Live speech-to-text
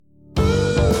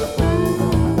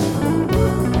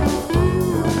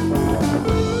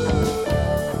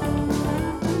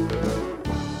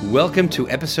Welcome to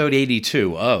episode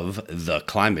 82 of The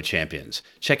Climate Champions.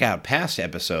 Check out past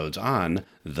episodes on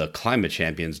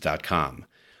theclimatechampions.com.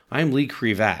 I'm Lee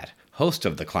Crevat, host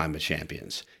of The Climate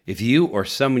Champions. If you or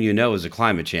someone you know is a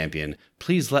climate champion,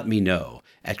 please let me know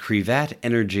at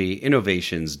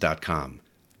crevatenergyinnovations.com.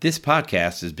 This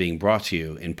podcast is being brought to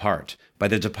you in part by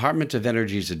the Department of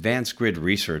Energy's Advanced Grid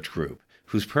Research Group,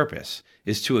 whose purpose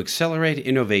is to accelerate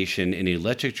innovation in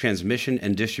electric transmission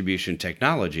and distribution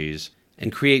technologies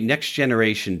and create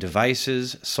next-generation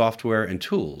devices, software, and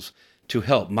tools to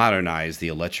help modernize the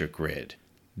electric grid.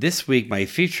 This week, my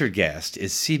featured guest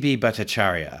is C.B.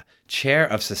 Bhattacharya, Chair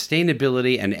of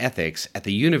Sustainability and Ethics at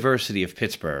the University of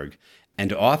Pittsburgh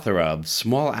and author of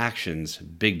Small Actions,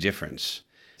 Big Difference.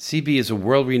 CB is a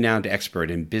world-renowned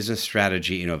expert in business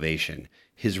strategy innovation.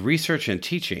 His research and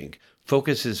teaching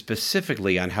focuses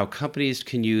specifically on how companies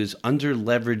can use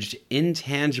under-leveraged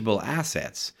intangible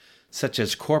assets such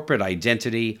as corporate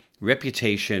identity,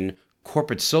 reputation,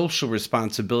 corporate social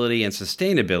responsibility, and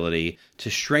sustainability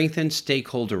to strengthen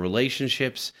stakeholder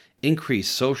relationships, increase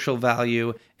social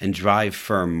value, and drive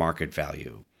firm market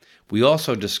value. We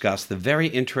also discuss the very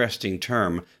interesting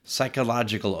term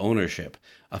psychological ownership,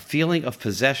 a feeling of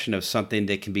possession of something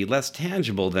that can be less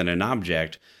tangible than an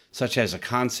object, such as a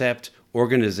concept,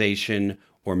 organization,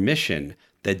 or mission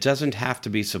that doesn't have to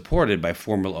be supported by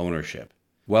formal ownership.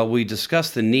 While we discuss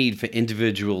the need for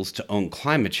individuals to own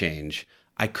climate change,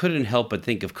 I couldn't help but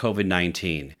think of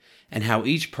COVID-19 and how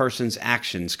each person's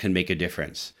actions can make a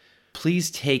difference. Please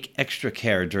take extra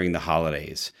care during the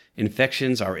holidays.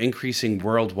 Infections are increasing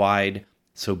worldwide,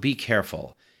 so be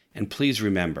careful. And please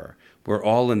remember, we're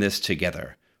all in this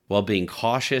together. While being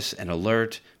cautious and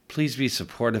alert, please be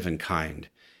supportive and kind.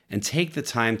 And take the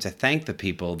time to thank the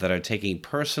people that are taking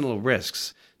personal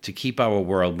risks to keep our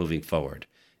world moving forward.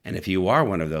 And if you are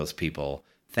one of those people,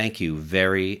 thank you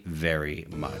very, very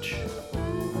much.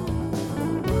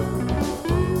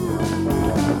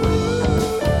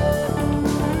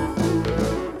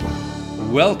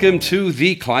 Welcome to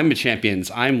The Climate Champions.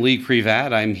 I'm Lee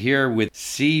Crevat. I'm here with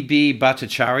C.B.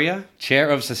 Bhattacharya, Chair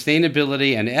of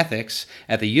Sustainability and Ethics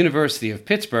at the University of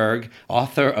Pittsburgh,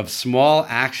 author of Small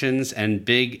Actions and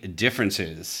Big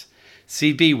Differences.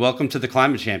 C.B., welcome to The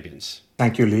Climate Champions.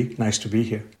 Thank you, Lee. Nice to be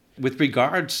here. With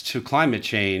regards to climate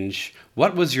change,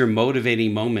 what was your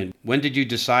motivating moment? When did you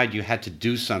decide you had to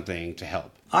do something to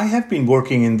help? I have been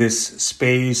working in this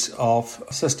space of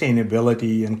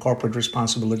sustainability and corporate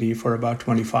responsibility for about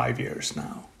 25 years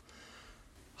now.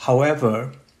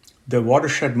 However, the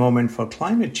watershed moment for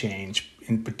climate change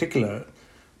in particular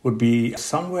would be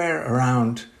somewhere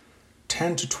around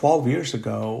 10 to 12 years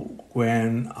ago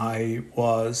when I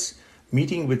was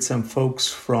meeting with some folks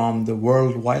from the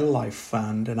World Wildlife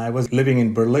Fund, and I was living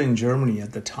in Berlin, Germany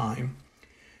at the time.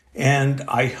 And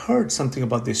I heard something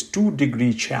about this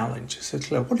 2-degree challenge. I said,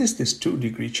 what is this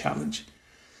 2-degree challenge?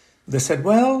 They said,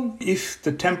 well, if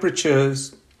the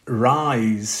temperatures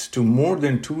rise to more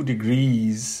than 2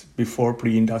 degrees before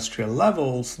pre-industrial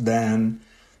levels, then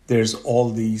there's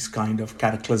all these kind of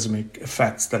cataclysmic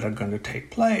effects that are going to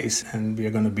take place, and we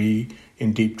are going to be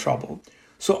in deep trouble.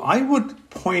 So I would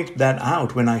point that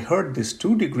out when I heard this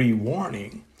 2-degree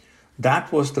warning.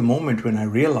 That was the moment when I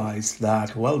realized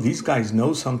that, well, these guys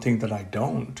know something that I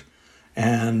don't,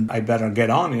 and I better get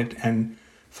on it and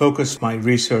focus my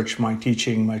research, my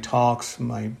teaching, my talks,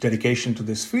 my dedication to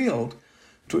this field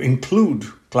to include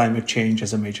climate change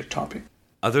as a major topic.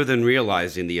 Other than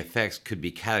realizing the effects could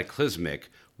be cataclysmic,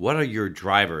 what are your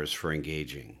drivers for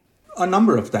engaging? A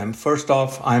number of them. First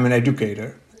off, I'm an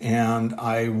educator, and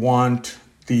I want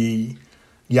the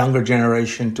younger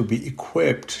generation to be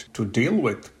equipped to deal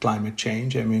with climate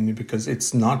change. Because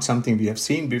it's not something we have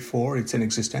seen before. It's an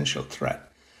existential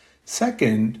threat.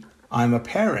 Second, I'm a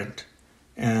parent,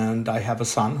 and I have a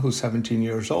son who's 17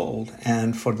 years old.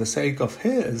 And for the sake of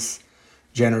his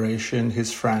generation,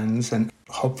 his friends, and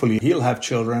hopefully he'll have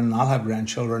children, I'll have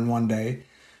grandchildren one day.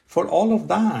 For all of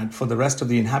that, for the rest of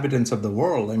the inhabitants of the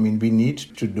world, we need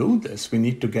to do this. We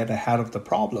need to get ahead of the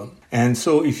problem. And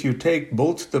so if you take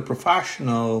both the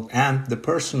professional and the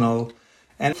personal,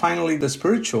 and finally the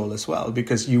spiritual as well,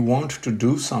 because you want to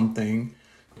do something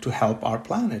to help our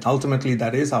planet. Ultimately,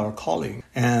 that is our calling.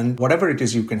 And whatever it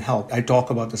is you can help. I talk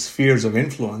about the spheres of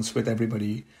influence with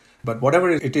everybody, but whatever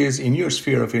it is in your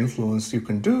sphere of influence you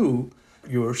can do,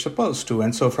 you're supposed to.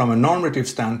 And so from a normative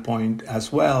standpoint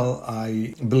as well,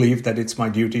 I believe that it's my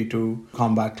duty to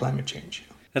combat climate change.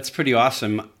 That's pretty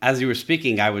awesome. As you were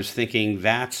speaking, I was thinking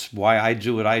that's why I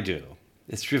do what I do.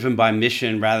 It's driven by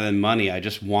mission rather than money. I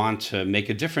just want to make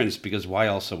a difference because why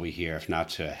else are we here if not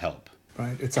to help?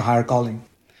 Right. It's a higher calling.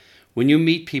 When you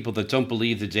meet people that don't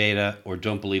believe the data or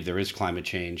don't believe there is climate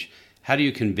change, how do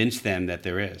you convince them that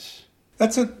there is?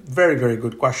 That's a very, very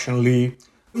good question, Lee.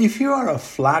 If you are a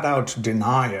flat-out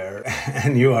denier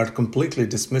and you are completely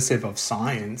dismissive of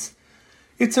science,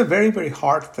 it's a very, very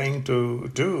hard thing to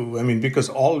do. I mean, because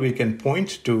all we can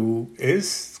point to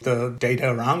is the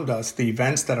data around us, the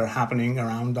events that are happening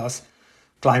around us,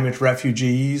 climate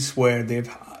refugees where they're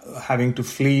having to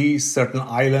flee certain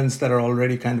islands that are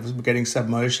already kind of getting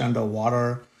submerged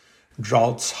underwater,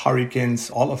 droughts, hurricanes,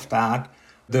 all of that.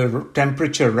 The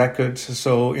temperature records.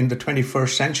 So in the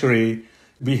 21st century,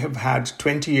 we have had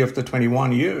 20 of the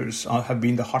 21 years have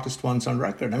been the hottest ones on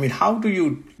record. I mean, how do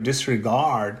you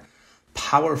disregard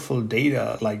powerful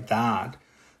data like that?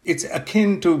 It's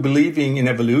akin to believing in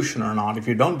evolution or not. If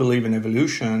you don't believe in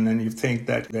evolution and you think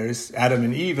that there is Adam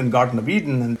and Eve and Garden of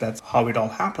Eden and that's how it all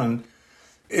happened,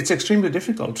 it's extremely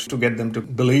difficult to get them to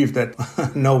believe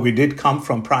that, no, we did come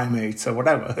from primates or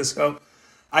whatever. So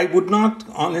I would not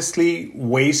honestly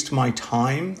waste my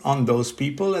time on those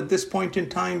people at this point in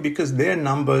time because their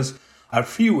numbers are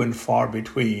few and far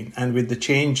between. And with the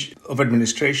change of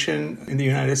administration in the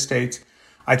United States,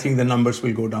 I think the numbers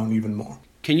will go down even more.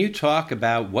 Can you talk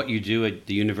about what you do at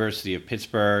the University of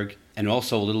Pittsburgh and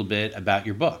also a little bit about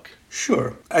your book?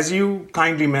 Sure. As you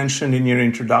kindly mentioned in your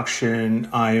introduction,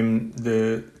 I am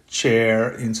the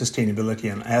chair in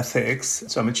sustainability and ethics.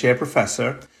 So I'm a chair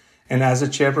professor. And as a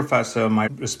chair professor, my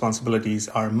responsibilities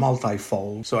are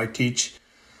multifold. So I teach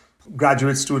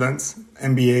graduate students,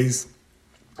 MBAs,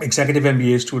 executive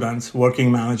MBA students,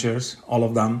 working managers, all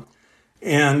of them,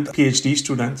 and PhD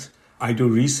students. I do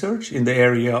research in the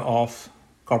area of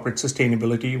corporate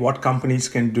sustainability, what companies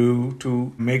can do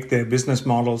to make their business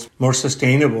models more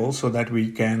sustainable so that we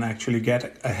can actually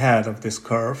get ahead of this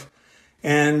curve.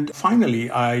 And finally,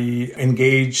 I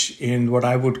engage in what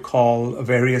I would call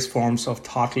various forms of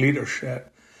thought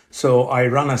leadership. So I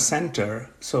run a center,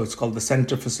 so it's called the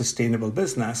Center for Sustainable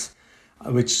Business,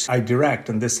 which I direct.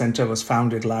 And this center was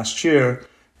founded last year,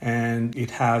 and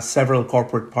it has several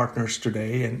corporate partners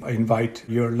today. And I invite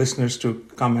your listeners to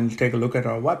come and take a look at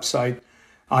our website.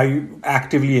 I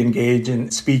actively engage in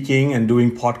speaking and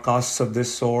doing podcasts of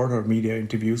this sort or media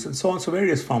interviews and so on. So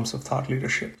various forms of thought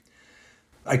leadership.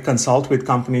 I consult with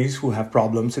companies who have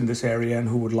problems in this area and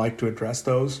who would like to address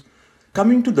those.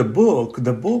 Coming to the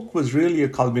book was really a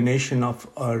culmination of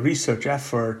a research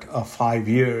effort of 5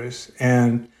 years.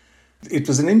 And it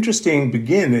was an interesting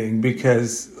beginning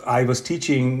because I was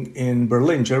teaching in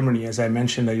Berlin, Germany. As I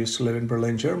mentioned, I used to live in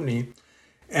Berlin, Germany.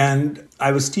 And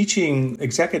I was teaching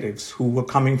executives who were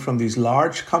coming from these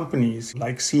large companies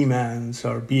like Siemens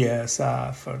or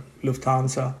BASF or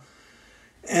Lufthansa.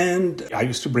 And I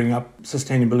used to bring up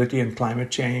sustainability and climate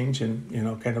change and,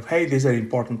 kind of, hey, these are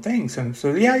important things. And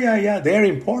so, yeah, they're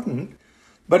important,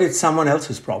 but it's someone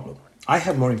else's problem. I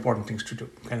have more important things to do.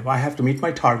 I have to meet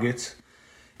my targets.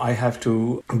 I have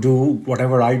to do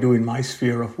whatever I do in my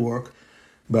sphere of work.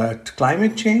 But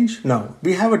climate change, no.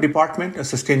 We have a department, a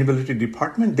sustainability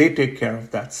department. They take care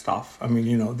of that stuff.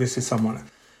 This is someone.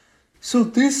 So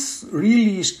this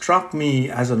really struck me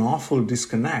as an awful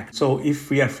disconnect. So if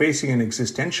we are facing an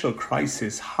existential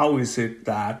crisis, how is it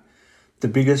that the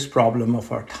biggest problem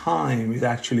of our time is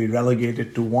actually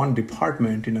relegated to one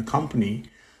department in a company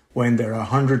when there are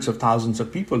hundreds of thousands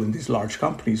of people in these large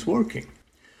companies working?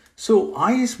 So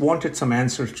I wanted some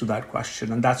answers to that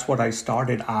question, and that's what I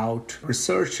started out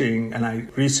researching. And I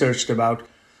researched about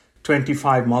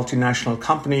 25 multinational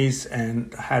companies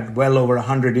and had well over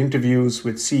 100 interviews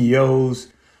with CEOs,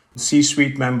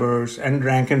 C-suite members, and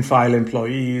rank-and-file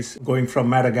employees, going from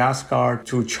Madagascar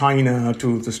to China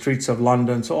to the streets of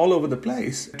London, so all over the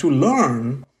place, to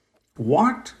learn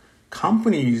what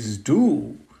companies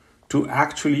do to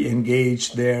actually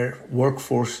engage their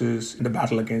workforces in the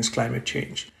battle against climate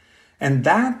change. And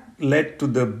that led to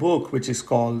the book, which is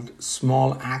called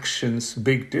Small Actions,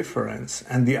 Big Difference.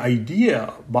 And the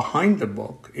idea behind the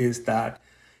book is that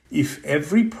if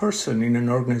every person in an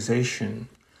organization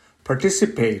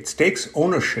participates, takes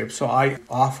ownership, so I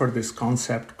offer this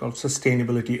concept called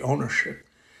sustainability ownership.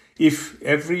 If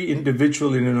every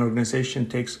individual in an organization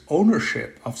takes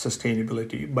ownership of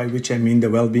sustainability, by which I mean the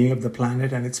well-being of the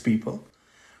planet and its people,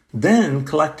 then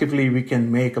collectively we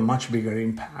can make a much bigger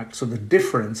impact. So the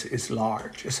difference is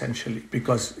large, essentially,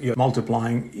 because you're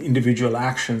multiplying individual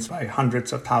actions by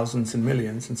hundreds of thousands and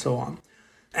millions and so on.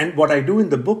 And what I do in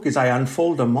the book is I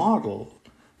unfold a model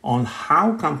on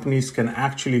how companies can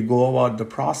actually go about the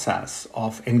process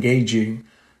of engaging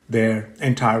their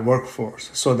entire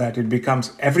workforce so that it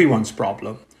becomes everyone's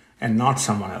problem and not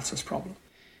someone else's problem.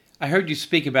 I heard you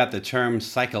speak about the term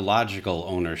psychological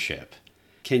ownership.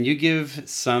 Can you give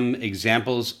some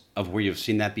examples of where you've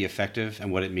seen that be effective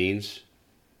and what it means?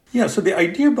 Yeah, so the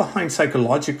idea behind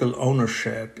psychological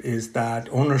ownership is that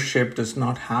ownership does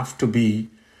not have to be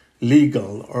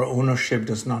legal, or ownership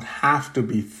does not have to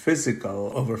be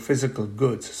physical over physical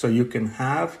goods. So you can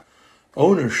have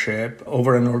ownership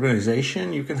over an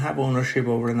organization, you can have ownership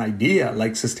over an idea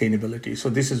like sustainability. So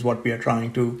this is what we are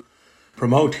trying to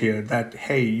promote here, that,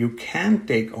 hey, you can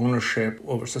take ownership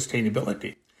over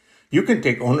sustainability. You can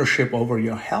take ownership over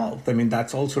your health. I mean,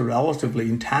 that's also relatively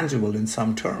intangible in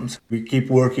some terms. We keep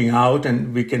working out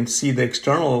and we can see the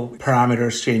external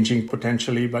parameters changing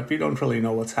potentially, but we don't really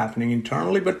know what's happening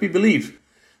internally, but we believe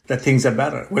that things are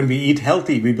better. When we eat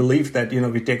healthy, we believe that,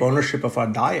 we take ownership of our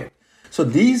diet. So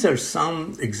these are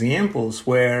some examples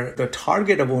where the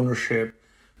target of ownership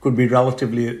could be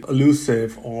relatively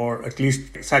elusive, or at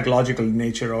least psychological in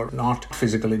nature, or not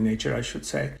physical in nature, I should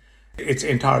say. It's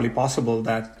entirely possible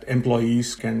that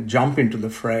employees can jump into the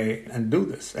fray and do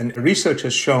this. And research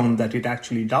has shown that it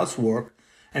actually does work.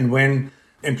 And when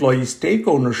employees take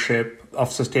ownership of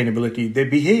sustainability, they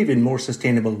behave in more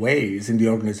sustainable ways in the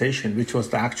organization, which was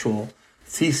the actual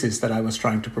thesis that I was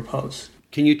trying to propose.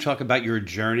 Can you talk about your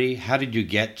journey? How did you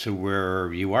get to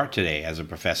where you are today as a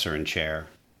professor and chair?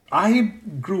 I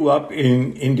grew up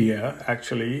in India,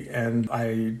 actually, and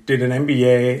I did an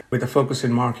MBA with a focus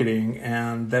in marketing.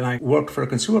 And then I worked for a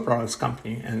consumer products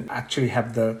company and actually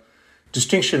have the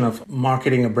distinction of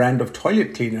marketing a brand of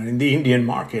toilet cleaner in the Indian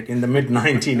market in the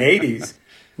mid-1980s.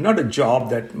 Not a job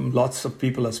that lots of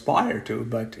people aspire to,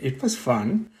 but it was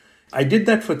fun. I did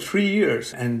that for 3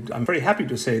 years, and I'm very happy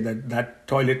to say that that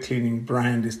toilet cleaning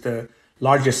brand is the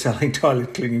largest selling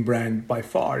toilet cleaning brand by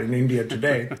far in India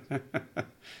today.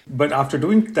 But after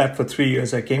doing that for 3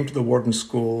 years, I came to the Wharton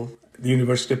School, the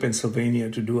University of Pennsylvania,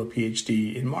 to do a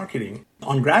PhD in marketing.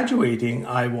 On graduating,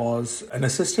 I was an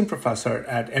assistant professor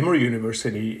at Emory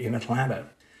University in Atlanta.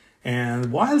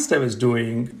 And whilst I was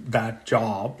doing that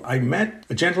job, I met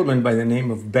a gentleman by the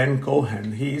name of Ben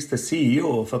Cohen. He is the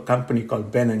CEO of a company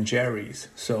called Ben & Jerry's.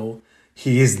 So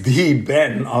he is the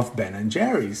Ben of Ben &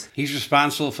 Jerry's. He's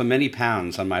responsible for many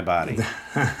pounds on my body.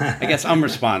 I guess I'm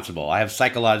responsible. I have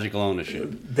psychological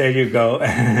ownership. There you go.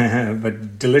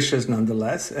 But delicious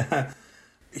nonetheless.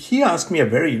 He asked me a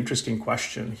very interesting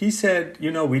question. He said,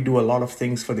 we do a lot of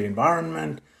things for the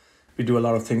environment. We do a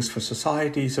lot of things for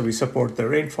society. So we support the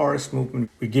rainforest movement.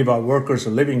 We give our workers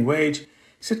a living wage. He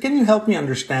said, can you help me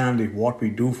understand if what we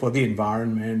do for the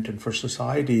environment and for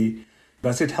society,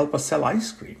 does it help us sell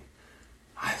ice cream?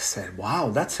 I said, wow,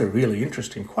 that's a really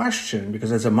interesting question,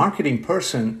 because as a marketing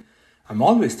person, I'm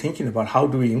always thinking about how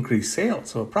do we increase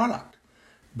sales of a product.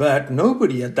 But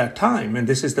nobody at that time, and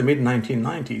this is the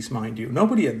mid-1990s, mind you,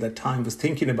 nobody at that time was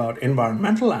thinking about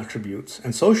environmental attributes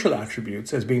and social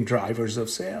attributes as being drivers of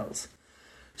sales.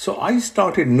 So I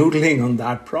started noodling on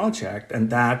that project, and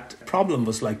that problem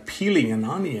was like peeling an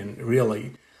onion,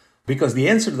 really, because the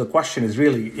answer to the question is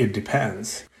really, it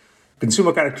depends.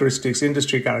 Consumer characteristics,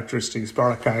 industry characteristics,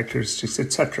 product characteristics,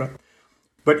 etc.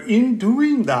 But in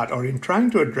doing that, or in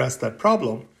trying to address that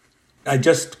problem, I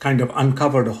just kind of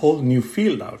uncovered a whole new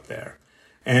field out there.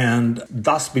 And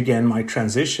thus began my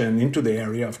transition into the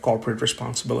area of corporate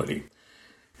responsibility.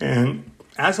 And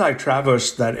as I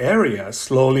traversed that area,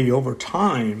 slowly over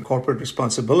time, corporate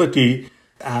responsibility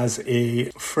as a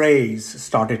phrase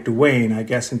started to wane, I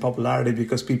guess, in popularity,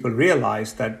 because people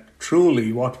realized that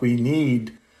truly what we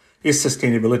need is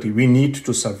sustainability. We need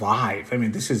to survive. I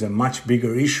mean, this is a much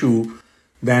bigger issue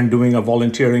than doing a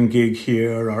volunteering gig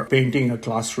here or painting a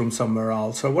classroom somewhere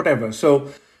else or whatever.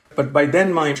 But by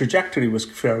then my trajectory was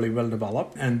fairly well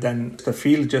developed, and then the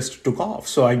field just took off.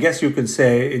 So I guess you could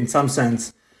say, in some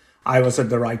sense, I was at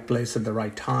the right place at the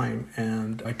right time,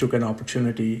 and I took an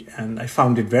opportunity, and I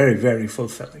found it very, very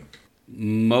fulfilling.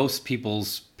 Most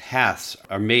people's paths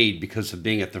are made because of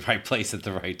being at the right place at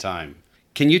the right time.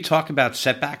 Can you talk about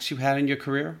setbacks you had in your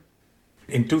career?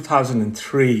 In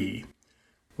 2003,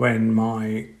 when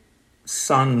my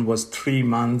son was 3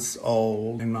 months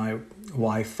old and my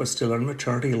wife was still on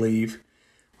maternity leave,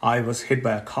 I was hit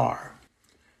by a car.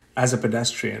 As a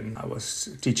pedestrian, I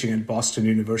was teaching at Boston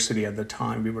University at the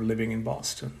time. We were living in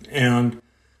Boston. And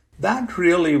that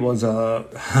really was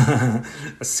a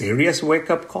serious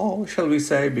wake-up call, shall we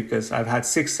say, because I've had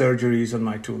 6 surgeries on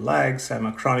my 2 legs. I'm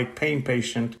a chronic pain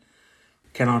patient.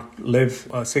 Cannot live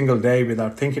a single day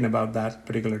without thinking about that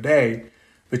particular day,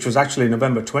 which was actually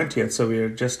November 20th. So we are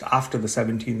just after the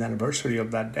 17th anniversary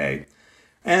of that day.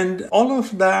 And all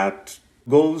of that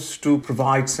goes to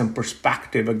provide some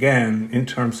perspective again in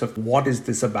terms of what is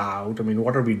this about? I mean,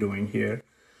 what are we doing here?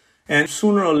 And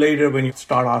sooner or later, when you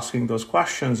start asking those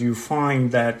questions, you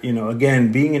find that,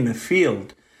 again, being in a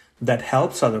field that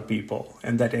helps other people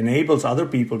and that enables other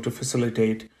people to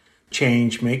facilitate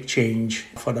change, make change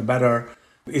for the better,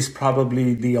 is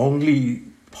probably the only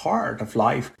part of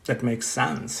life that makes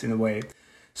sense in a way.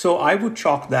 So I would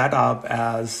chalk that up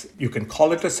as, you can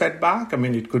call it a setback. I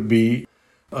mean, it could be,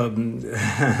 like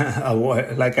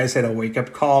I said, a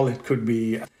wake-up call. It could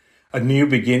be a new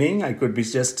beginning. I could be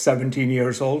just 17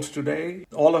 years old today,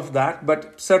 all of that.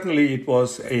 But certainly it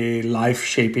was a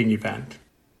life-shaping event.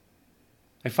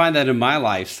 I find that in my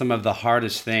life, some of the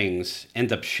hardest things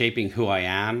end up shaping who I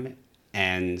am.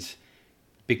 And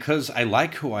because I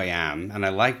like who I am and I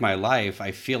like my life,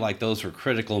 I feel like those were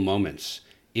critical moments,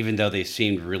 even though they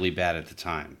seemed really bad at the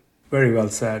time. Very well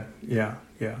said. Yeah,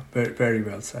 very, very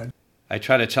well said. I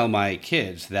try to tell my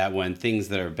kids that when things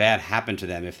that are bad happen to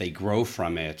them, if they grow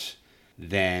from it,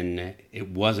 then it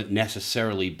wasn't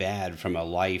necessarily bad from a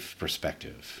life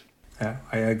perspective. Yeah,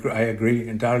 I agree,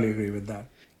 entirely agree with that.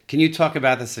 Can you talk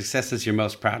about the successes you're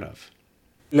most proud of?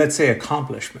 Let's say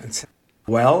accomplishments.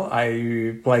 Well,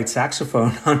 I played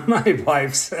saxophone on my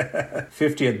wife's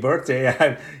 50th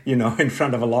birthday, in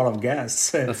front of a lot of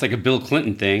guests. That's like a Bill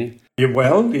Clinton thing. You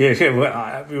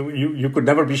could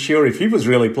never be sure if he was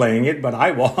really playing it, but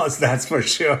I was, that's for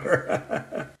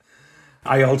sure.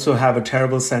 I also have a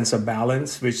terrible sense of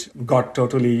balance, which got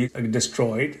totally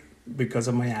destroyed because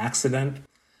of my accident.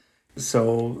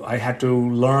 So I had to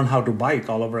learn how to bike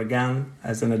all over again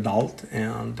as an adult,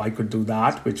 and I could do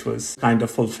that, which was kind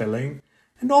of fulfilling.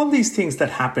 And all these things that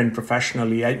happened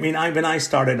professionally. I mean, when I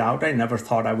started out, I never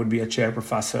thought I would be a chair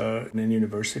professor in a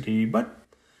university, but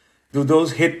do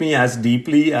those hit me as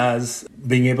deeply as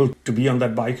being able to be on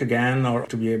that bike again or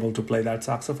to be able to play that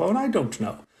saxophone? I don't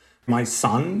know. My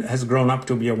son has grown up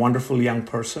to be a wonderful young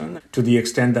person to the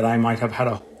extent that I might have had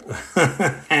a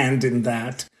hand in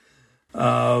that,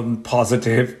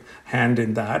 positive hand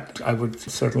in that. I would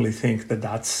certainly think that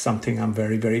that's something I'm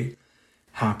very, very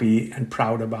happy and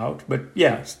proud about. But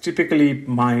yes, typically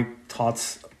my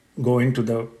thoughts go into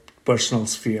the personal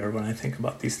sphere when I think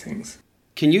about these things.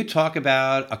 Can you talk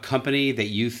about a company that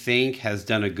you think has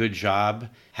done a good job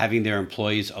having their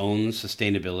employees own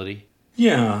sustainability?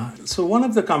 Yeah. So one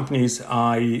of the companies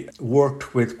I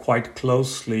worked with quite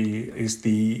closely is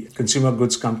the consumer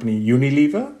goods company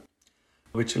Unilever,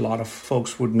 which a lot of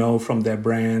folks would know from their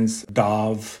brands,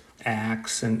 Dove,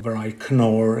 Axe, and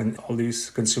Knorr, and all these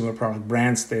consumer product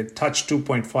brands. They touch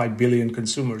 2.5 billion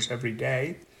consumers every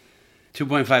day.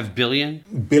 2.5 billion?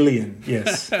 Billion,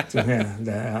 yes. So,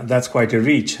 yeah, that's quite a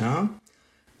reach, huh?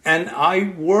 And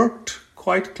I worked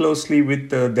quite closely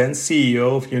with the then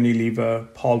CEO of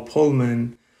Unilever, Paul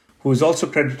Pullman, who is also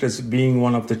credited as being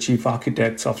one of the chief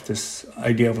architects of this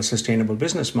idea of a sustainable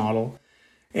business model.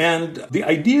 And the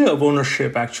idea of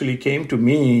ownership actually came to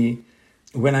me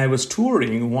when I was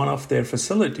touring one of their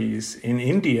facilities in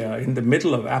India in the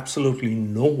middle of absolutely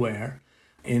nowhere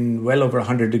in well over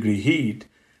 100-degree heat.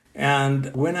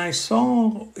 And when I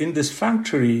saw in this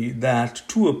factory that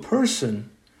to a person,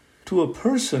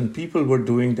 people were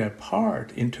doing their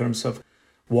part in terms of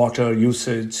water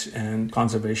usage and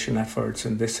conservation efforts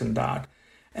and this and that.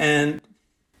 And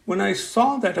when I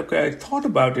saw that, I thought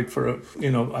about it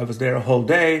I was there a whole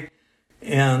day.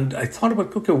 And I thought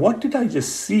about, what did I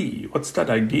just see? What's that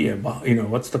idea?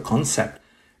 What's the concept?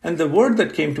 And the word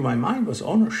that came to my mind was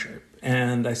ownership.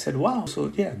 And I said, wow,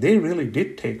 so yeah, they really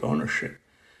did take ownership.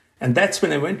 And that's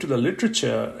when I went to the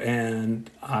literature and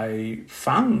I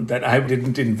found that I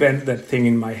didn't invent that thing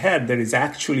in my head. There is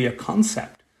actually a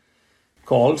concept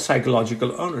called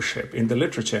psychological ownership in the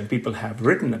literature, and people have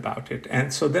written about it.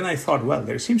 And so then I thought, well,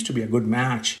 there seems to be a good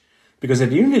match. Because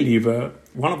at Unilever,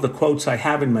 one of the quotes I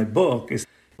have in my book is,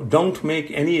 don't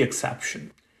make any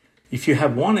exception. If you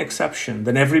have one exception,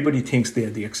 then everybody thinks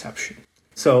they're the exception.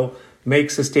 So make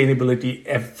sustainability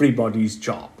everybody's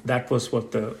job. That was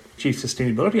what the chief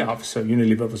sustainability officer,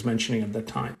 Unilever, was mentioning at that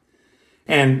time.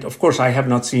 And of course, I have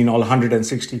not seen all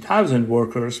 160,000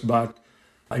 workers, but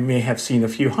I may have seen a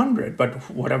few hundred. But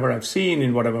whatever I've seen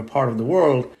in whatever part of the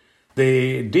world,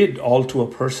 they did all to a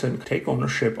person take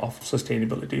ownership of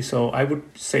sustainability. So I would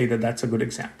say that that's a good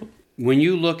example. When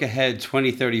you look ahead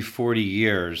 20, 30, 40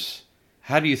 years,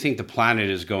 how do you think the planet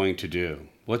is going to do?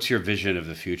 What's your vision of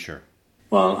the future?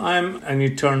 Well, I'm an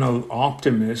eternal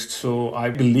optimist, so I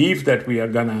believe that we are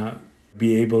going to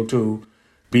be able to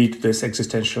beat this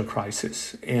existential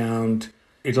crisis. And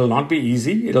it'll not be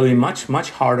easy. It'll be much,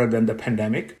 much harder than the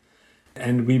pandemic.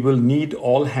 And we will need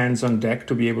all hands on deck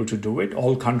to be able to do it,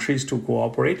 all countries to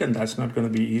cooperate, and that's not going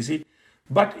to be easy.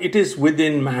 But it is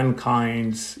within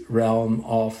mankind's realm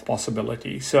of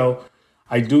possibility. So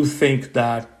I do think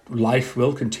that life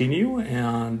will continue,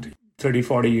 and 30,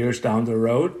 40 years down the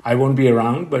road, I won't be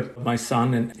around, but my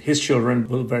son and his children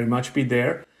will very much be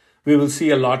there. We will see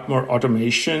a lot more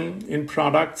automation in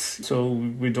products. So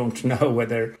we don't know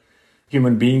whether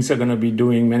human beings are going to be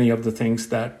doing many of the things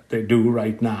that they do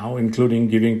right now, including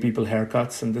giving people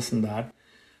haircuts and this and that.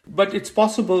 But it's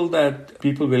possible that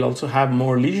people will also have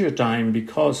more leisure time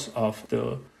because of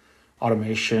the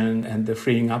automation and the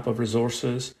freeing up of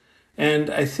resources. And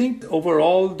I think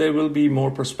overall there will be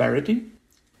more prosperity.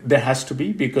 There has to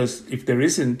be, because if there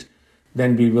isn't,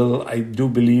 then we will, I do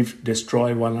believe,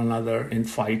 destroy one another in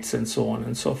fights and so on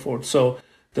and so forth. So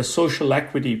the social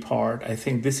equity part, I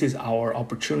think this is our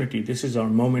opportunity. This is our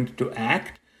moment to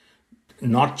act,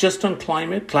 not just on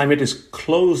climate. Climate is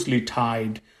closely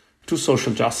tied to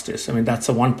social justice. I mean, that's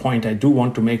the one point I do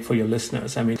want to make for your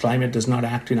listeners. I mean, climate does not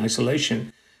act in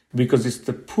isolation because it's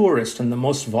the poorest and the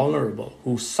most vulnerable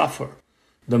who suffer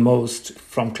the most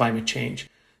from climate change.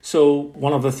 So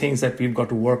one of the things that we've got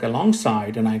to work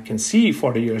alongside, and I can see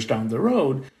 40 years down the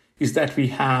road, is that we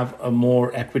have a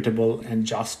more equitable and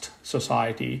just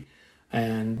society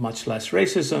and much less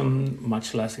racism,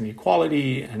 much less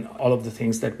inequality, and all of the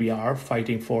things that we are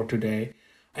fighting for today.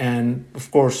 And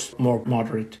of course, more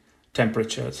moderate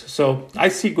temperatures. So I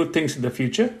see good things in the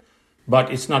future,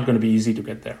 but it's not going to be easy to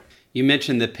get there. You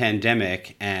mentioned the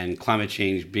pandemic and climate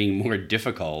change being more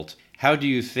difficult. How do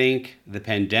you think the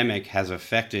pandemic has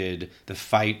affected the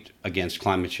fight against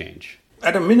climate change?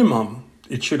 At a minimum,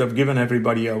 it should have given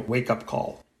everybody a wake-up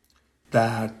call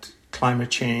that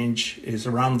climate change is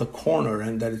around the corner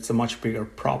and that it's a much bigger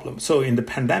problem. So in the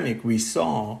pandemic, we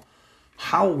saw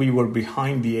how we were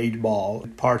behind the eight ball.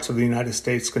 Parts of the United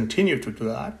States continue to do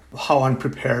that, how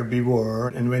unprepared we were.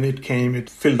 And when it came, it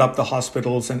filled up the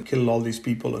hospitals and killed all these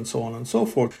people and so on and so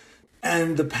forth.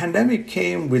 And the pandemic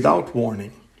came without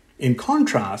warning. In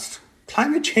contrast,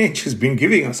 climate change has been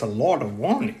giving us a lot of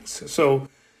warnings. So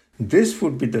this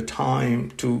would be the time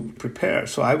to prepare.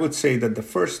 So I would say that the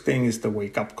first thing is the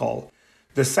wake-up call.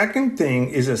 The second thing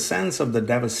is a sense of the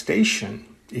devastation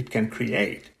it can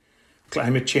create.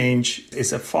 Climate change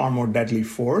is a far more deadly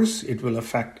force. It will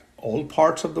affect all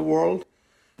parts of the world,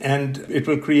 and it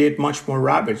will create much more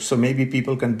ravage. So maybe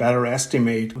people can better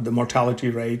estimate the mortality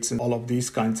rates and all of these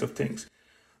kinds of things.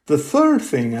 The third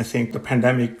thing I think the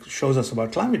pandemic shows us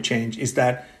about climate change is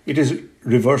that it is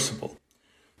reversible.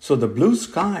 So the blue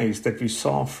skies that we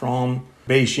saw from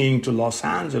Beijing to Los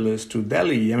Angeles to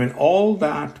Delhi, I mean, all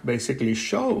that basically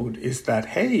showed is that,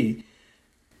 hey,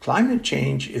 climate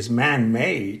change is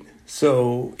man-made.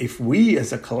 So if we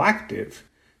as a collective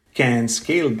can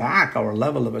scale back our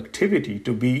level of activity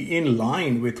to be in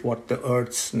line with what the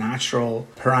Earth's natural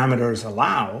parameters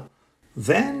allow,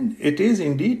 then it is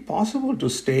indeed possible to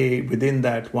stay within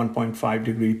that 1.5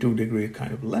 degree, 2 degree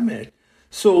kind of limit.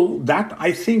 So that,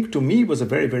 I think, to me was a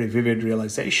very, very vivid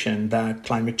realization that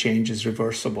climate change is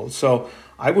reversible. So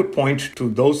I would point to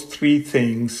those three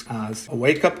things as a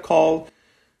wake-up call,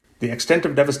 the extent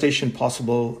of devastation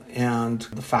possible, and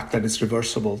the fact that it's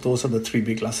reversible. Those are the three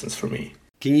big lessons for me.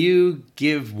 Can you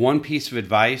give one piece of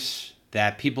advice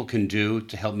that people can do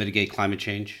to help mitigate climate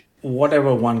change?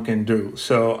 Whatever one can do.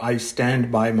 So I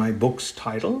stand by my book's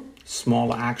title,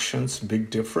 Small Actions, Big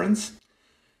Difference.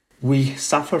 We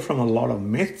suffer from a lot of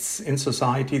myths in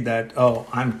society that, oh,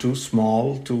 I'm too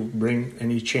small to bring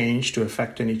any change, to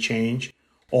affect any change,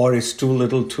 or it's too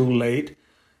little, too late.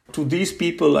 To these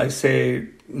people, I say,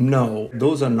 no,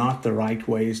 those are not the right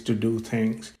ways to do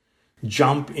things.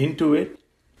 Jump into it.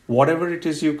 Whatever it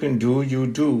is you can do, you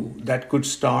do. That could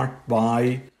start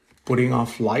by putting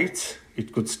off lights.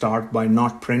 It could start by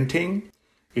not printing.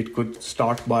 It could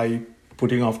start by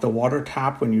putting off the water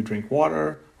tap when you drink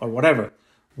water or whatever.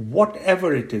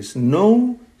 Whatever it is,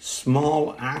 no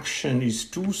small action is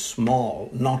too small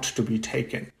not to be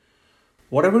taken.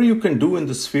 Whatever you can do in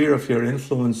the sphere of your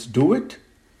influence, do it.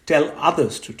 Tell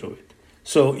others to do it.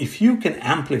 So if you can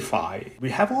amplify, we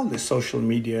have all this social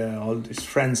media, all these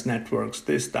friends networks,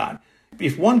 this, that.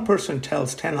 If one person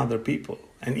tells 10 other people,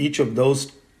 and each of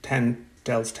those 10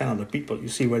 tells 10 other people, you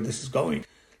see where this is going,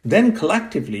 then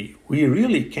collectively, we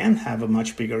really can have a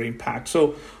much bigger impact.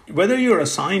 So whether you're a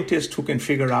scientist who can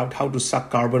figure out how to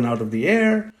suck carbon out of the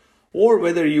air, or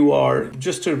whether you are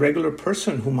just a regular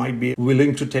person who might be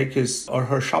willing to take his or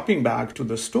her shopping bag to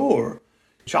the store,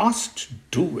 just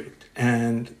do it.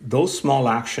 And those small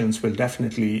actions will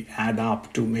definitely add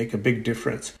up to make a big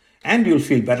difference. And you'll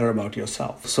feel better about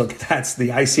yourself. So that's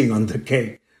the icing on the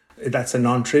cake. That's a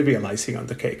non-trivial icing on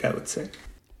the cake, I would say.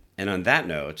 And on that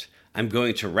note, I'm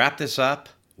going to wrap this up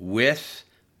with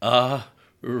a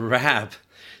wrap.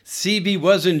 CB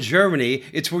was in Germany.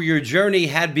 It's where your journey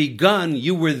had begun.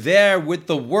 You were there with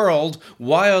the world.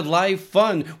 Wildlife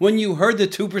fun. When you heard the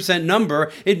 2%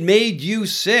 number, it made you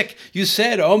sick. You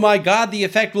said, oh my God, the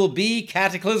effect will be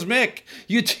cataclysmic.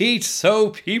 You teach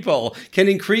so people can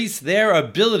increase their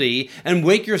ability and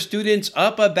wake your students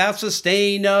up about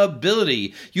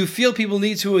sustainability. You feel people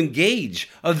need to engage.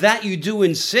 Of that you do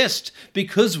insist,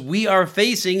 because we are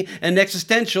facing an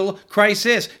existential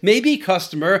crisis. Maybe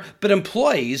customer, but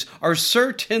employees are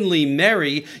certainly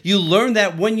merry. You learn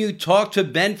that when you talk to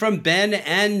Ben from Ben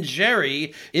and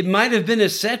Jerry. It might have been a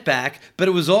setback, but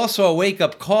it was also a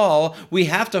wake-up call. We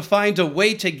have to find a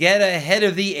way to get ahead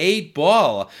of the 8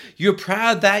 ball. You're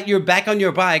proud that you're back on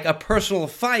your bike, a personal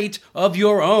fight of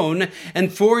your own,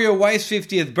 and for your wife's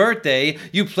 50th birthday,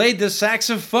 you played the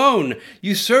saxophone.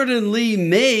 You certainly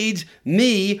made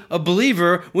me a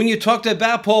believer when you talked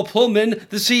about Paul Pullman,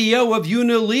 the CEO of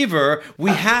Unilever.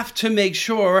 We have to make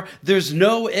sure there's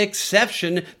no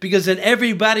exception, because then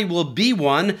everybody will be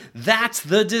one. That's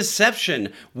the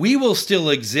deception. We will still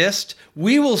exist.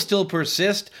 We will still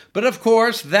persist. But of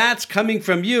course, that's coming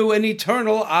from you, an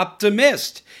eternal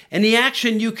optimist. Any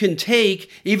action you can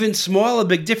take, even small, a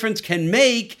big difference can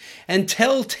make, and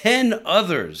tell 10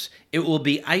 others. It will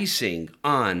be icing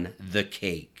on the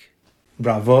cake.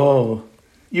 Bravo.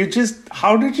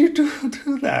 How did you do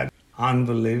that?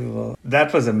 Unbelievable.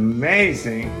 That was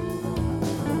amazing.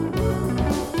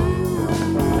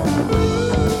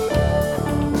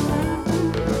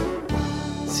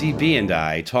 CB and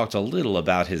I talked a little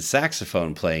about his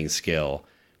saxophone playing skill,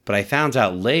 but I found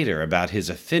out later about his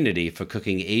affinity for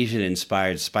cooking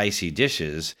Asian-inspired spicy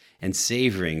dishes and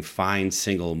savoring fine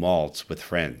single malts with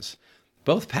friends.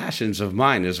 Both passions of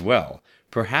mine as well.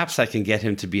 Perhaps I can get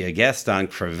him to be a guest on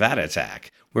Cravat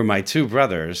Attack, where my 2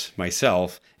 brothers,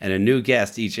 myself, and a new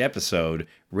guest each episode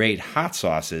rate hot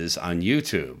sauces on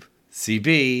YouTube.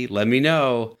 CB, let me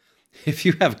know. If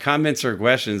you have comments or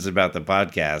questions about the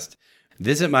podcast,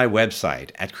 visit my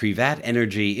website at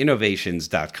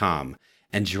crevatenergyinnovations.com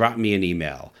and drop me an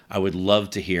email. I would love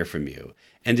to hear from you.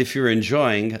 And if you're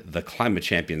enjoying the Climate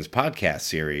Champions podcast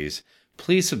series,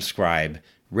 please subscribe,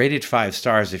 rate it 5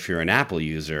 stars if you're an Apple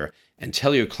user, and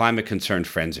tell your climate-concerned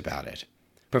friends about it.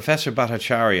 Professor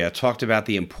Bhattacharya talked about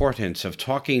the importance of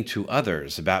talking to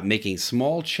others about making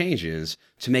small changes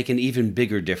to make an even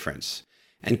bigger difference,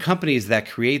 and companies that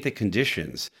create the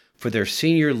conditions for their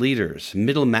senior leaders,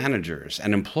 middle managers,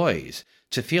 and employees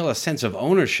to feel a sense of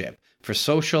ownership for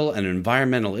social and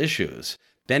environmental issues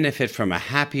benefit from a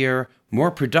happier,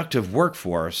 more productive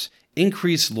workforce,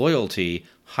 increased loyalty,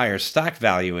 higher stock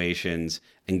valuations,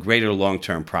 and greater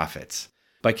long-term profits.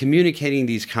 By communicating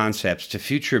these concepts to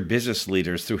future business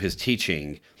leaders through his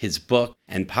teaching, his book,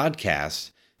 and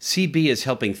podcasts, CB is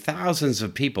helping thousands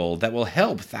of people that will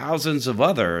help thousands of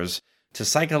others to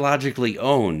psychologically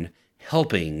own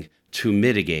helping to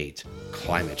mitigate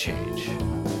climate change.